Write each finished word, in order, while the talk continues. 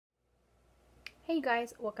Hey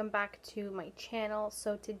guys, welcome back to my channel.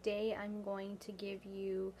 So today I'm going to give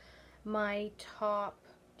you my top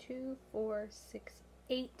 8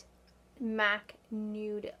 MAC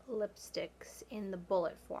nude lipsticks in the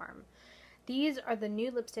bullet form. These are the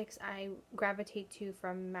nude lipsticks I gravitate to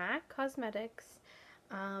from MAC Cosmetics.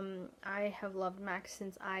 I have loved MAC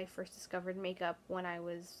since I first discovered makeup when I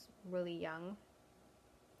was really young.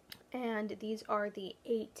 And these are the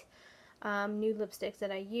 8 nude lipsticks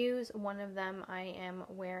that I use. One of them I am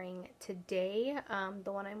wearing today.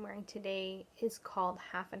 The one I'm wearing today is called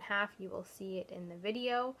Half and Half. You will see it in the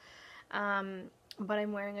video. But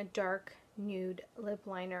I'm wearing a dark nude lip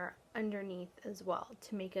liner underneath as well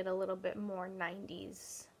to make it a little bit more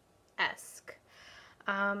 90s-esque.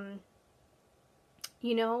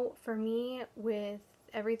 You know, for me, with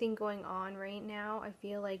everything going on right now, I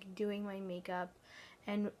feel like doing my makeup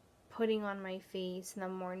and putting on my face in the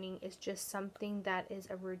morning is just something that is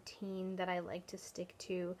a routine that I like to stick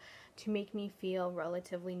to make me feel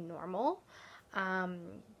relatively normal,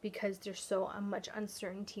 because there's so much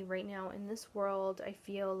uncertainty right now in this world. I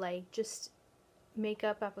feel like just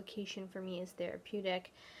makeup application for me is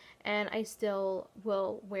therapeutic, and I still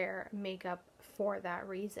will wear makeup for that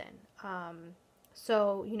reason.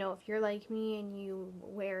 So, you know, if you're like me and you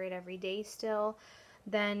wear it every day still,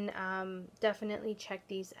 then definitely check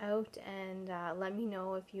these out and let me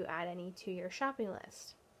know if you add any to your shopping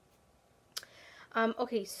list.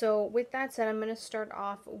 Okay, so with that said, I'm going to start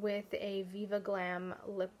off with a Viva Glam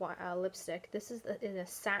lipstick. This is in a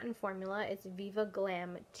satin formula. It's Viva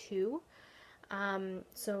Glam 2.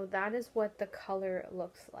 So that is what the color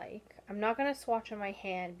looks like. I'm not going to swatch on my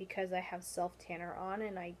hand because I have self-tanner on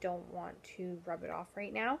and I don't want to rub it off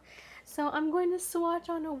right now. So I'm going to swatch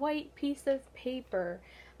on a white piece of paper.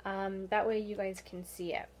 That way you guys can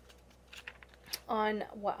see it on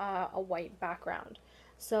a white background.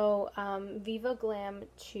 So Viva Glam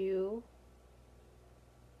 2.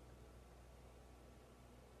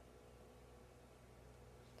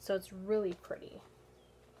 So it's really pretty.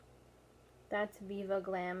 That's Viva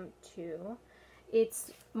Glam 2.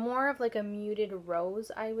 It's more of like a muted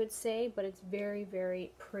rose, I would say, but it's very,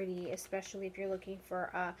 very pretty, especially if you're looking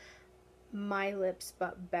for a My Lips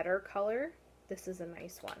but better color. This is a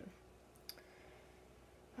nice one.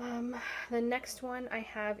 The next one I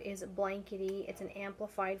have is Blankety. It's an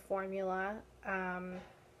amplified formula.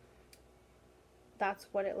 That's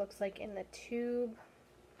what it looks like in the tube.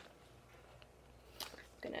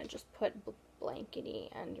 I'm gonna just put Blankety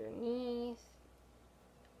underneath.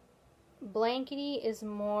 Blankety is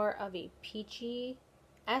more of a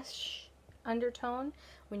peachy-ish undertone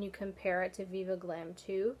when you compare it to Viva Glam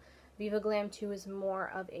 2. Viva Glam 2 is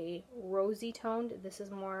more of a rosy toned. This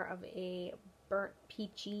is more of a burnt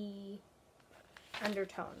peachy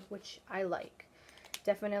undertone, which I like.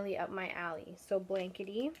 Definitely up my alley. So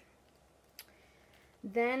Blankety.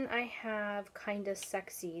 Then I have Kinda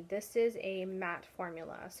Sexy. This is a matte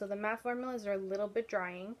formula. So the matte formulas are a little bit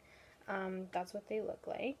drying. That's what they look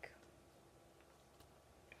like.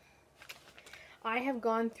 I have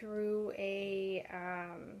gone through a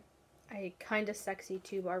Kinda Sexy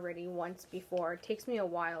tube already once before. It takes me a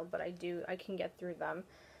while, but I can get through them.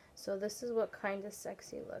 So this is what Kinda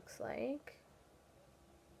Sexy looks like.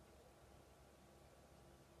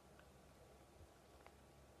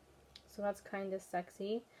 So that's Kinda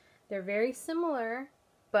Sexy. They're very similar,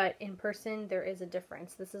 but in person there is a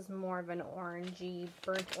difference. This is more of an orangey,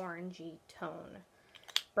 burnt orangey tone.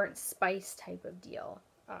 Burnt spice type of deal.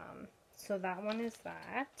 So that one is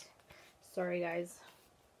that. Sorry guys.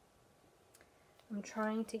 I'm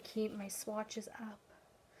trying to keep my swatches up.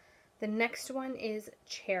 The next one is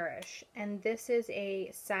Cherish, and this is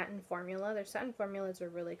a satin formula. Their satin formulas are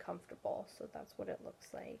really comfortable, so that's what it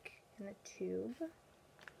looks like in the tube.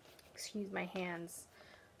 Excuse my hands.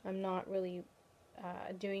 I'm not really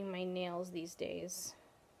doing my nails these days.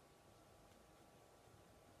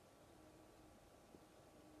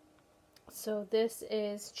 So this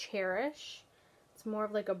is Cherish. It's more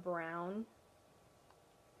of like a brown.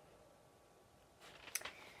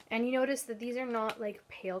 And you notice that these are not like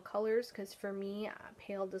pale colors, because for me,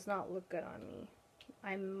 pale does not look good on me.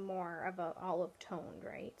 I'm more of a olive toned,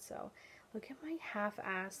 right? So look at my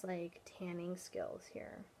half-ass like tanning skills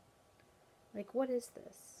here. Like, what is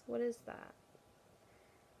this? What is that?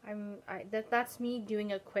 That's me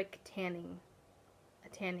doing a quick tanning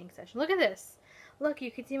session. Look at this. Look,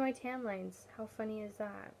 you can see my tan lines. How funny is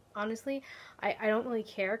that? Honestly, I don't really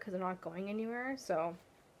care because I'm not going anywhere, so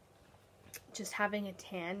just having a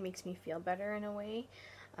tan makes me feel better in a way.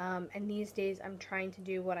 And these days I'm trying to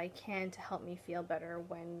do what I can to help me feel better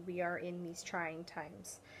when we are in these trying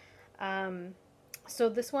times. So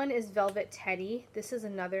this one is Velvet Teddy. This is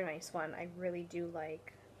another nice one. I really do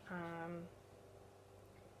like. Let's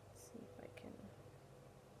see if I can.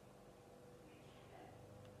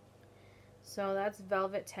 So that's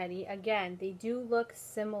Velvet Teddy. Again, they do look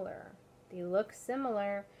similar. They look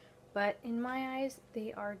similar, but in my eyes,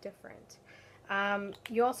 they are different.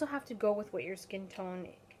 You also have to go with what your skin tone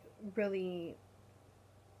really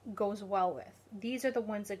goes well with. These are the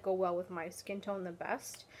ones that go well with my skin tone the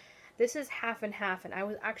best. This is half and half, and I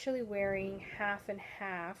was actually wearing half and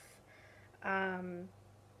half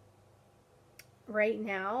right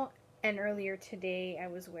now, and earlier today I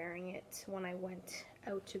was wearing it when I went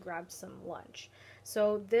out to grab some lunch.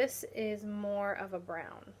 So this is more of a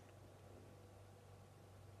brown.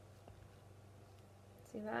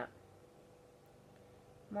 See that?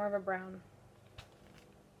 More of a brown.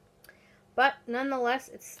 But nonetheless,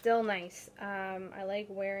 it's still nice. I like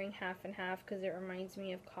wearing half and half because it reminds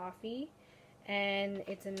me of coffee, and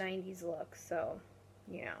it's a 90s look. So,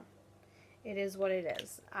 you know, it is what it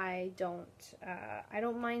is. I don't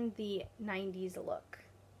mind the 90s look.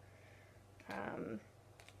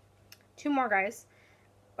 Two more, guys.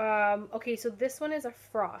 Okay, so this one is a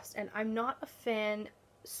frost, and I'm not a fan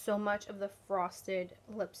so much of the frosted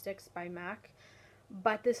lipsticks by MAC.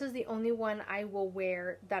 But this is the only one I will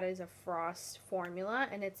wear that is a frost formula,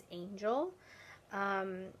 and it's Angel.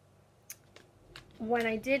 When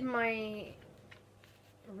I did my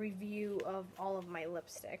review of all of my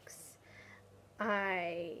lipsticks,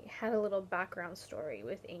 I had a little background story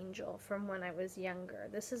with Angel from when I was younger.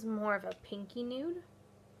 This is more of a pinky nude.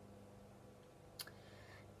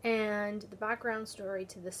 And the background story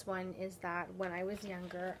to this one is that when I was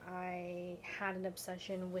younger, I had an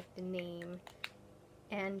obsession with the name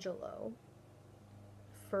Angelo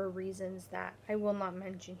for reasons that I will not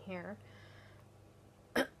mention here.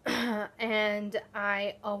 And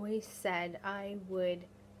I always said I would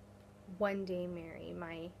one day marry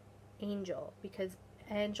my angel, because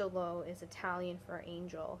Angelo is Italian for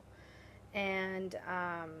angel. And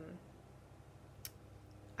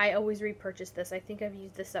I always repurchase this. I think I've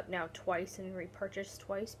used this up now twice and repurchased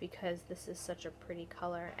twice because this is such a pretty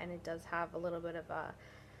color, and it does have a little bit of a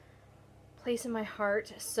place in my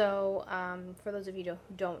heart. So for those of you who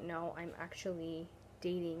don't know, I'm actually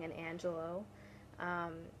dating an Angelo,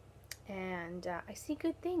 and I see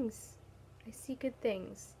good things. I see good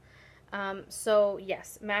things. So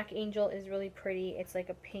yes, MAC Angel is really pretty. It's like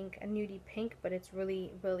a pink, a nudie pink, but it's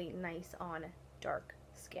really, really nice on dark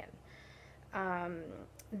skin.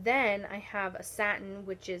 Then I have a satin,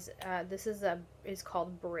 which is this is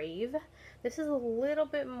called Brave. This is a little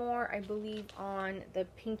bit more, I believe, on the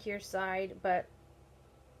pinkier side, but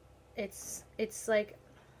it's like,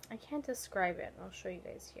 I can't describe it. I'll show you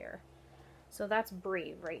guys here. So that's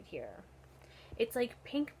Brave right here. It's like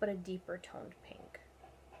pink, but a deeper toned pink.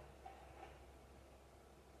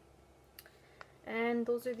 And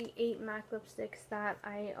those are the 8 MAC lipsticks that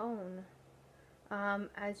I own.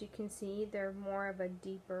 As you can see, they're more of a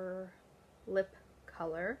deeper lip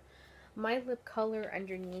color. My lip color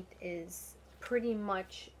underneath is pretty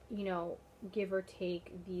much, you know, give or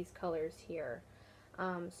take these colors here.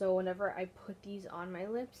 So whenever I put these on my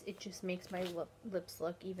lips, it just makes my lips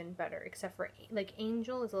look even better. Except for, like,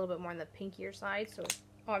 Angel is a little bit more on the pinkier side, so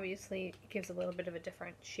obviously it gives a little bit of a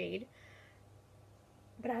different shade.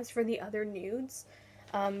 But as for the other nudes,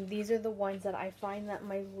 these are the ones that I find that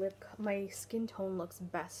my skin tone looks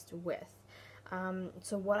best with.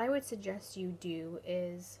 So what I would suggest you do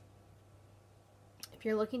is, if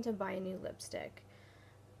you're looking to buy a new lipstick,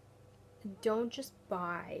 don't just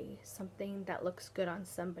buy something that looks good on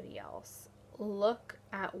somebody else. Look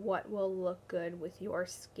at what will look good with your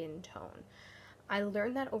skin tone. I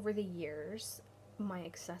learned that over the years, my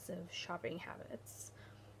excessive shopping habits,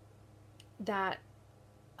 that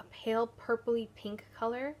a pale purpley pink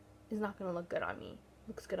color is not going to look good on me. It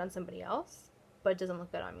looks good on somebody else, but it doesn't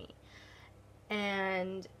look good on me.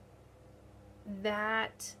 And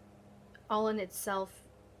that all in itself,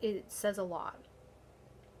 it says a lot.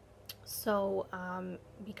 So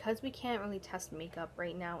because we can't really test makeup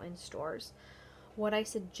right now in stores, what I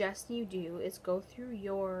suggest you do is go through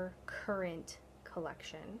your current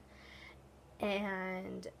collection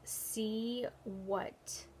and see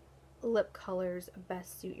what lip colors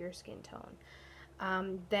best suit your skin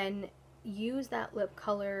tone. Then use that lip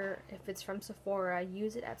color, if it's from Sephora,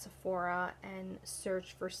 use it at Sephora and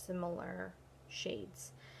search for similar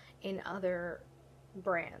shades in other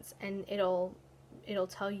brands, and it'll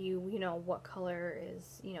tell you, you know, what color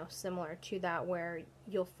is, you know, similar to that, where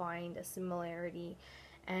you'll find a similarity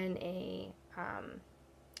and a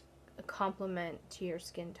complement to your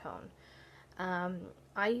skin tone.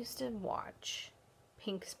 I used to watch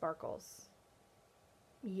pink sparkles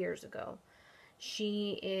years ago.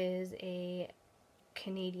 She is a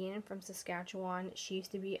Canadian from Saskatchewan. She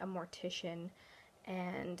used to be a mortician,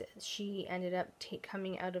 and she ended up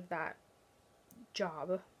coming out of that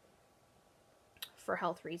job for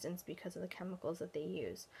health reasons because of the chemicals that they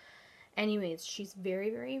use. Anyways, she's very,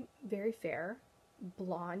 very, very fair,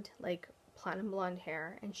 blonde, like platinum blonde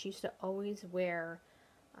hair, and she used to always wear,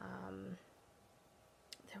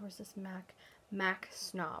 there was this MAC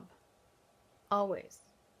Snob. Always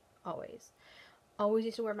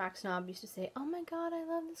used to wear MAC Snob, used to say, oh my god, I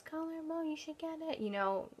love this color, Mo, you should get it. You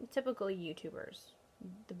know, typical YouTubers,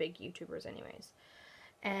 the big YouTubers anyways.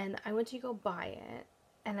 And I went to go buy it,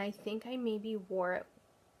 and I think I maybe wore it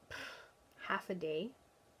half a day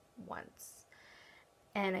once,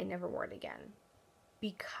 and I never wore it again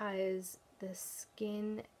because the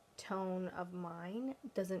skin tone of mine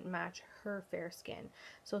doesn't match her fair skin.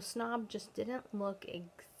 So Snob just didn't look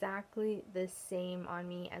exactly the same on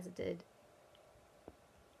me as it did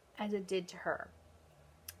to her.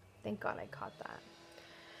 Thank God I caught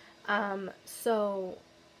that. So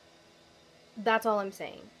that's all I'm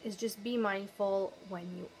saying, is just be mindful when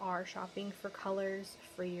you are shopping for colors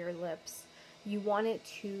for your lips. You want it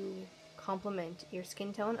to complement your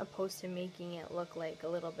skin tone opposed to making it look like a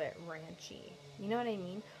little bit ranchy. You know what I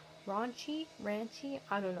mean? Raunchy? Ranchy?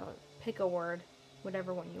 I don't know. Pick a word,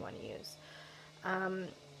 whatever one you want to use.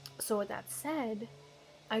 So with that said,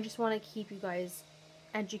 I just want to keep you guys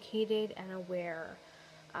educated and aware.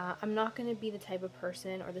 I'm not going to be the type of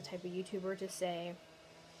person or the type of YouTuber to say,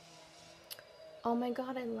 oh my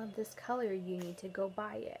god, I love this color, you need to go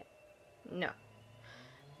buy it. No.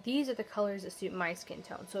 These are the colors that suit my skin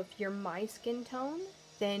tone. So if you're my skin tone,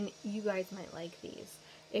 then you guys might like these.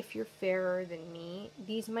 If you're fairer than me,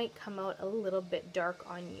 these might come out a little bit dark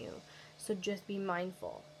on you. So just be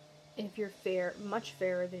mindful. If you're much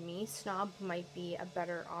fairer than me, Snob might be a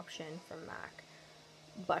better option from MAC.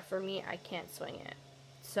 But for me, I can't swing it.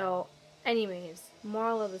 So anyways,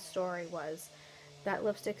 moral of the story was that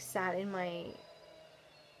lipstick sat in my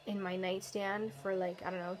nightstand for like, I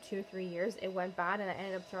don't know, 2 or 3 years. It went bad and I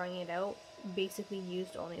ended up throwing it out, basically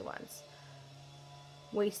used only once.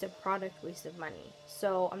 Waste of product, waste of money.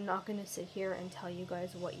 So I'm not going to sit here and tell you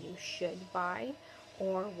guys what you should buy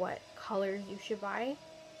or what colors you should buy.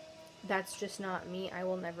 That's just not me. I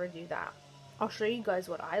will never do that. I'll show you guys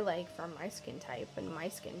what I like from my skin type and my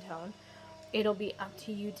skin tone. It'll be up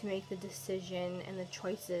to you to make the decision and the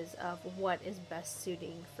choices of what is best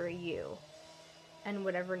suiting for you and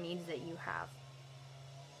whatever needs that you have.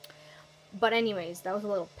 But anyways, that was a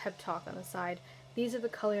little pep talk on the side. These are the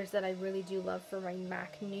colors that I really do love for my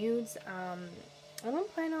MAC Nudes. I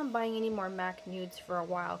don't plan on buying any more MAC Nudes for a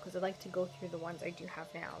while because I like to go through the ones I do have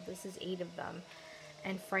now. This is 8 of them.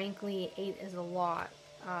 And frankly, 8 is a lot,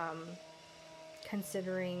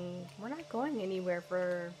 considering we're not going anywhere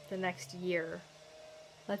for the next year.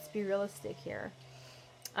 Let's be realistic here.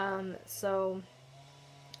 So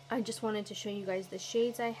I just wanted to show you guys the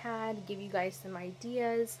shades I had, give you guys some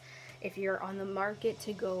ideas. If you're on the market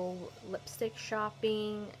to go lipstick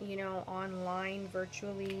shopping, you know, online,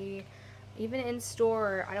 virtually, even in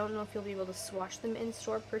store, I don't know if you'll be able to swatch them in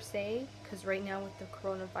store per se, because right now with the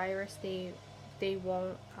coronavirus, they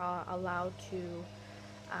won't allow to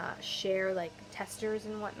share like testers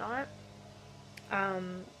and whatnot.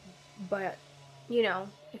 But you know,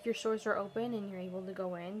 if your stores are open and you're able to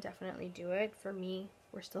go in, definitely do it. For me,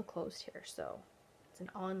 we're still closed here, so it's an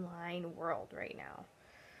online world right now.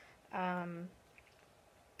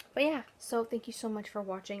 But yeah, so thank you so much for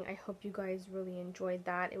watching. I hope you guys really enjoyed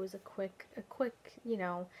that. It was a quick, you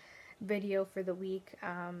know, video for the week.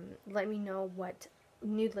 Let me know what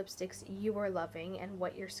nude lipsticks you are loving and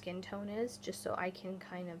what your skin tone is, just so I can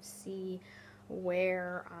kind of see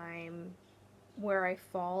where I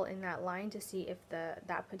fall in that line to see if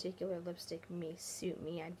that particular lipstick may suit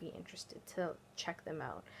me. I'd be interested to check them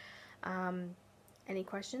out. Any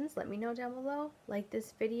questions? Let me know down below. Like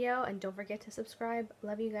this video and don't forget to subscribe.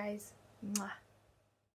 Love you guys. Mwah.